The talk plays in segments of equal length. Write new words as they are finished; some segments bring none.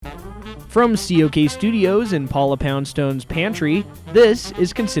From COK Studios in Paula Poundstone's pantry, this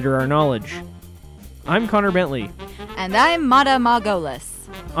is Consider Our Knowledge. I'm Connor Bentley. And I'm Mata Margolis.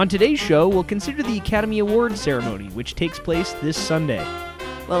 On today's show, we'll consider the Academy Awards ceremony, which takes place this Sunday.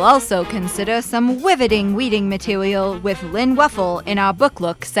 We'll also consider some riveting reading material with Lynn Wuffle in our Book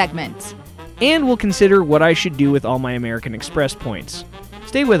Look segment. And we'll consider what I should do with all my American Express points.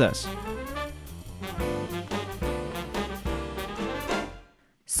 Stay with us.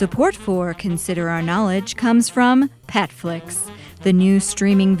 Support for Consider Our Knowledge comes from Petflix, the new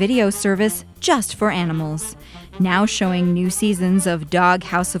streaming video service just for animals. Now showing new seasons of Dog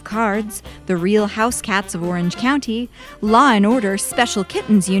House of Cards, The Real House Cats of Orange County, Law & Order Special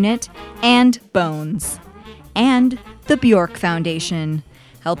Kittens Unit, and Bones. And the Bjork Foundation,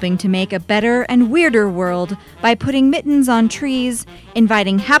 helping to make a better and weirder world by putting mittens on trees,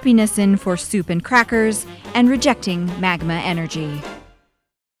 inviting happiness in for soup and crackers, and rejecting magma energy.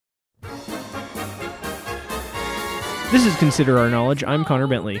 This is Consider Our Knowledge. I'm Connor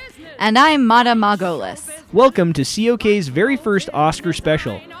Bentley. And I'm Mata Margolis. Welcome to COK's very first Oscar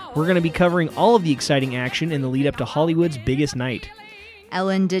special. We're going to be covering all of the exciting action in the lead up to Hollywood's biggest night.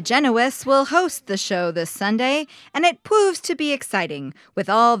 Ellen DeGeneres will host the show this Sunday, and it proves to be exciting, with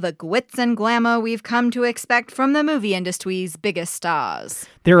all the glitz and glamour we've come to expect from the movie industry's biggest stars.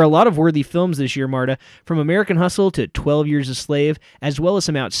 There are a lot of worthy films this year, Marta, from American Hustle to 12 Years a Slave, as well as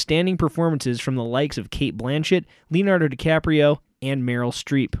some outstanding performances from the likes of Cate Blanchett, Leonardo DiCaprio, and Meryl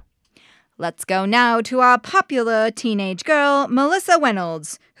Streep. Let's go now to our popular teenage girl, Melissa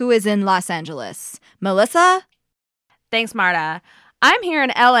Reynolds, who is in Los Angeles. Melissa? Thanks, Marta. I'm here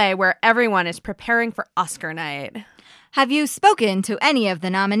in LA where everyone is preparing for Oscar night. Have you spoken to any of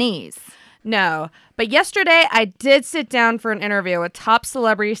the nominees? No, but yesterday I did sit down for an interview with top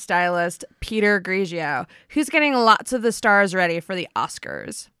celebrity stylist Peter Grigio, who's getting lots of the stars ready for the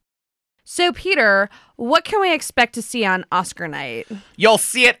Oscars. So, Peter, what can we expect to see on Oscar night? You'll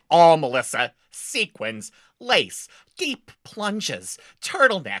see it all, Melissa. Sequins, lace, deep plunges,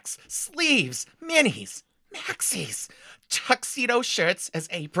 turtlenecks, sleeves, minis, maxis, tuxedo shirts as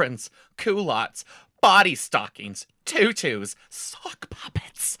aprons, culottes, body stockings, tutus, sock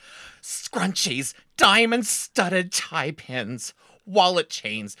puppets, scrunchies, diamond-studded tie pins, wallet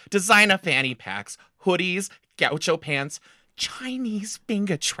chains, designer fanny packs, hoodies, gaucho pants, Chinese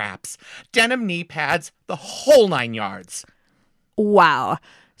finger traps, denim knee pads, the whole 9 yards. Wow.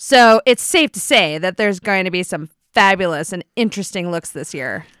 So it's safe to say that there's going to be some fabulous and interesting looks this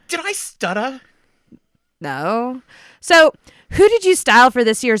year. Did I stutter? No. So who did you style for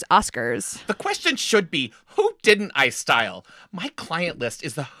this year's Oscars? The question should be, who didn't I style? My client list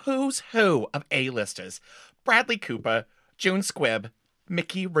is the who's who of A-listers. Bradley Cooper, June Squibb,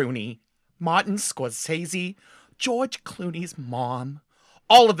 Mickey Rooney, Martin Scorsese, George Clooney's mom,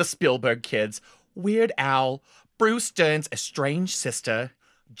 all of the Spielberg kids, Weird Al, Bruce Dern's estranged sister,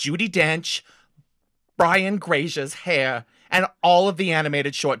 Judi Dench, Brian Grazier's hair, and all of the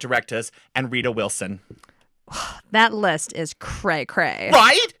animated short directors, and Rita Wilson. That list is cray-cray.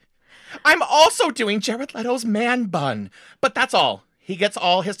 Right? I'm also doing Jared Leto's man bun, but that's all. He gets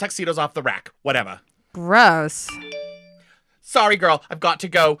all his tuxedos off the rack. Whatever. Gross. Sorry, girl. I've got to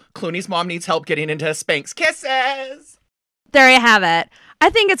go. Clooney's mom needs help getting into Spanx. Kisses! There you have it. I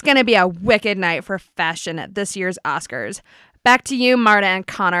think it's going to be a wicked night for fashion at this year's Oscars. Back to you, Marta and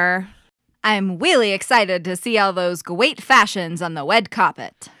Connor. I'm really excited to see all those great fashions on the red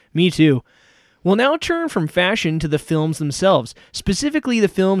carpet. Me too. We'll now turn from fashion to the films themselves, specifically the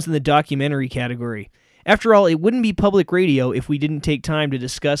films in the documentary category. After all, it wouldn't be public radio if we didn't take time to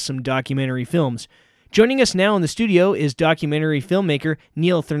discuss some documentary films. Joining us now in the studio is documentary filmmaker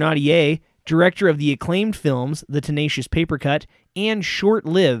Neil Thénardier, director of the acclaimed films The Tenacious Paper Cut and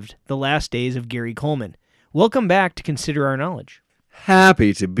Short-Lived, The Last Days of Gary Coleman. Welcome back to Consider Our Knowledge.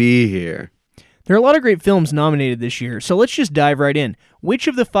 Happy to be here. There are a lot of great films nominated this year, so let's just dive right in. Which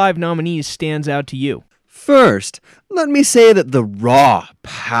of the 5 nominees stands out to you? First, let me say that the raw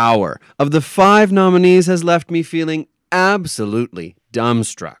power of the 5 nominees has left me feeling absolutely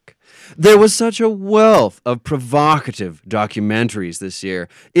dumbstruck. There was such a wealth of provocative documentaries this year.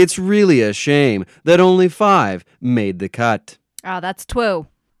 It's really a shame that only 5 made the cut. Oh, that's true.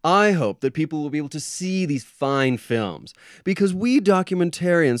 I hope that people will be able to see these fine films, because we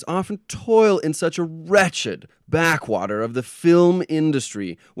documentarians often toil in such a wretched backwater of the film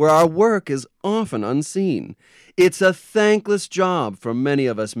industry where our work is often unseen. It's a thankless job for many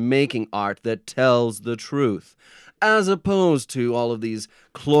of us making art that tells the truth, as opposed to all of these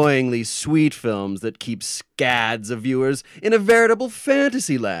cloyingly sweet films that keep scads of viewers in a veritable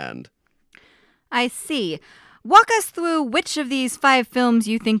fantasy land. I see. Walk us through which of these 5 films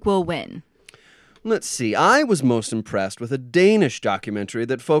you think will win. Let's see, I was most impressed with a Danish documentary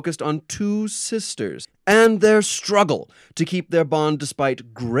that focused on 2 sisters and their struggle to keep their bond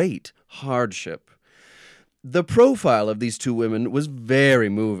despite great hardship. The profile of these 2 women was very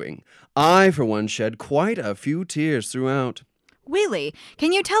moving. I, for one, shed quite a few tears throughout. Really?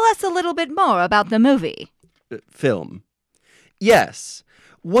 Can you tell us a little bit more about the movie? Film. Yes.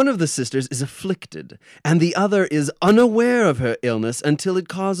 One of the sisters is afflicted, and the other is unaware of her illness until it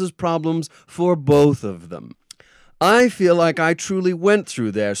causes problems for both of them. I feel like I truly went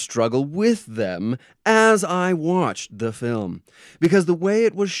through their struggle with them as I watched the film, because the way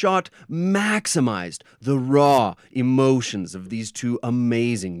it was shot maximized the raw emotions of these 2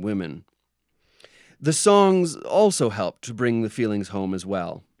 amazing women. The songs also helped to bring the feelings home as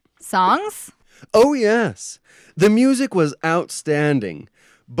well. Songs? Oh, yes. The music was outstanding.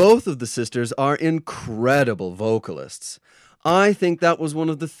 Both of the sisters are incredible vocalists. I think that was one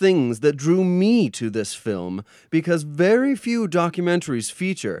of the things that drew me to this film, because very few documentaries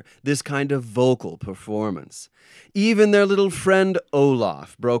feature this kind of vocal performance. Even their little friend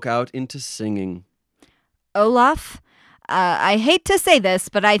Olaf broke out into singing. Olaf? I hate to say this,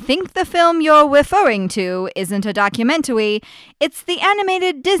 but I think the film you're referring to isn't a documentary. It's the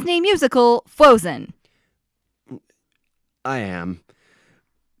animated Disney musical Frozen. I am.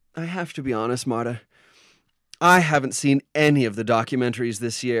 I have to be honest, Marta. I haven't seen any of the documentaries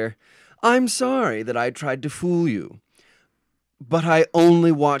this year. I'm sorry that I tried to fool you. But I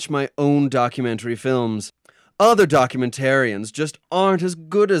only watch my own documentary films. Other documentarians just aren't as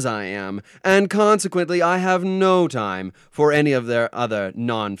good as I am, and consequently I have no time for any of their other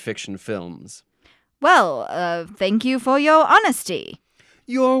non-fiction films. Well, thank you for your honesty.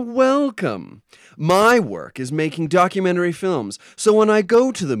 You're welcome. My work is making documentary films, so when I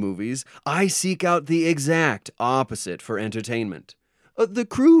go to the movies, I seek out the exact opposite for entertainment. The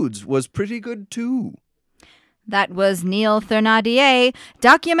Croods was pretty good too. That was Neil Thénardier,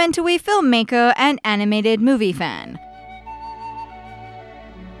 documentary filmmaker and animated movie fan.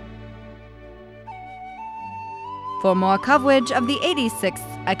 For more coverage of the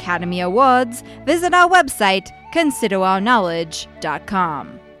 86th Academy Awards, visit our website,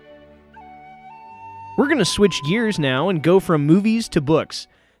 considerourknowledge.com. We're going to switch gears now and go from movies to books.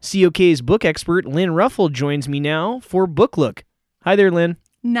 COK's book expert Lynn Ruffle joins me now for Book Look. Hi there, Lynn.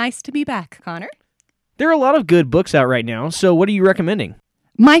 Nice to be back, Connor. There are a lot of good books out right now, so what are you recommending?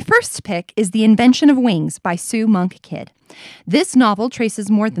 My first pick is The Invention of Wings by Sue Monk Kidd. This novel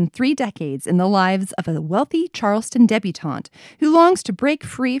traces more than 3 decades in the lives of a wealthy Charleston debutante who longs to break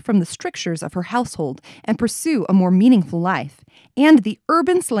free from the strictures of her household and pursue a more meaningful life, and the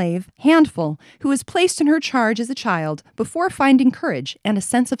urban slave, Handful, who is placed in her charge as a child before finding courage and a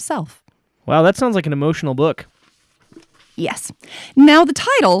sense of self. Wow, that sounds like an emotional book. Yes. Now, the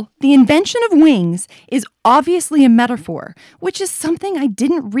title, The Invention of Wings, is obviously a metaphor, which is something I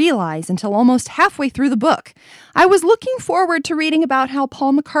didn't realize until almost halfway through the book. I was looking forward to reading about how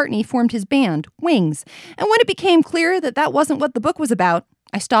Paul McCartney formed his band, Wings, and when it became clear that that wasn't what the book was about,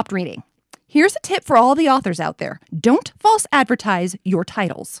 I stopped reading. Here's a tip for all the authors out there. Don't false advertise your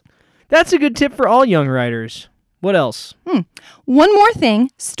titles. That's a good tip for all young writers. What else? One more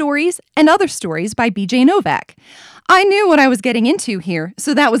thing, Stories and Other Stories by B.J. Novak. I knew what I was getting into here,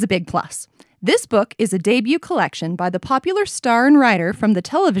 so that was a big plus. This book is a debut collection by the popular star and writer from the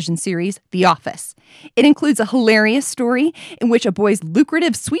television series The Office. It includes a hilarious story in which a boy's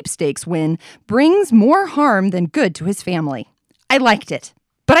lucrative sweepstakes win brings more harm than good to his family. I liked it,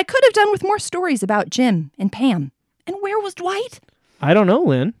 but I could have done with more stories about Jim and Pam. And where was Dwight? I don't know,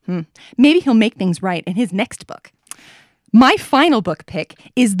 Lynn. Maybe he'll make things right in his next book. My final book pick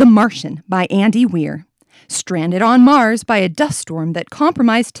is The Martian by Andy Weir. Stranded on Mars by a dust storm that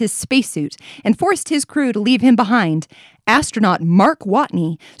compromised his spacesuit and forced his crew to leave him behind, astronaut Mark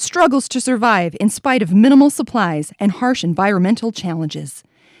Watney struggles to survive in spite of minimal supplies and harsh environmental challenges.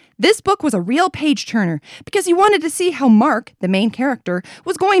 This book was a real page-turner because you wanted to see how Mark, the main character,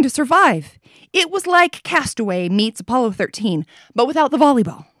 was going to survive. It was like Castaway meets Apollo 13, but without the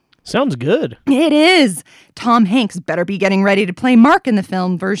volleyball. Sounds good. It is. Tom Hanks better be getting ready to play Mark in the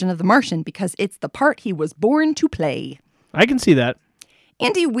film version of The Martian because it's the part he was born to play. I can see that.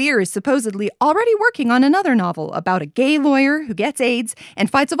 Andy Weir is supposedly already working on another novel about a gay lawyer who gets AIDS and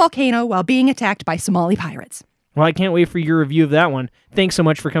fights a volcano while being attacked by Somali pirates. Well, I can't wait for your review of that one. Thanks so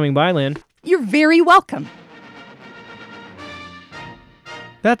much for coming by, Lynn. You're very welcome.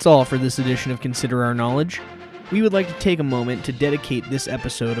 That's all for this edition of Consider Our Knowledge. We would like to take a moment to dedicate this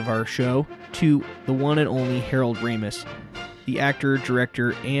episode of our show to the one and only Harold Ramis. the actor,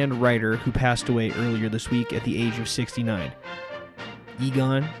 director, and writer who passed away earlier this week at the age of 69.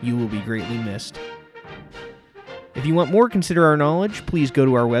 Egon, you will be greatly missed. If you want more Consider Our Knowledge, please go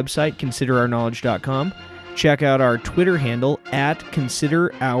to our website, considerourknowledge.com. Check out our Twitter handle at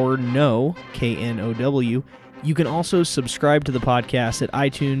ConsiderOurKnow, K-N-O-W. You can also subscribe to the podcast at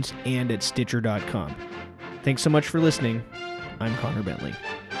iTunes and at Stitcher.com. Thanks so much for listening. I'm Connor Bentley.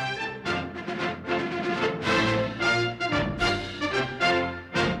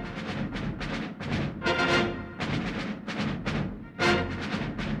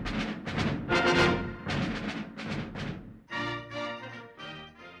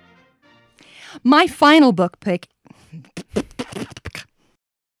 My final book pick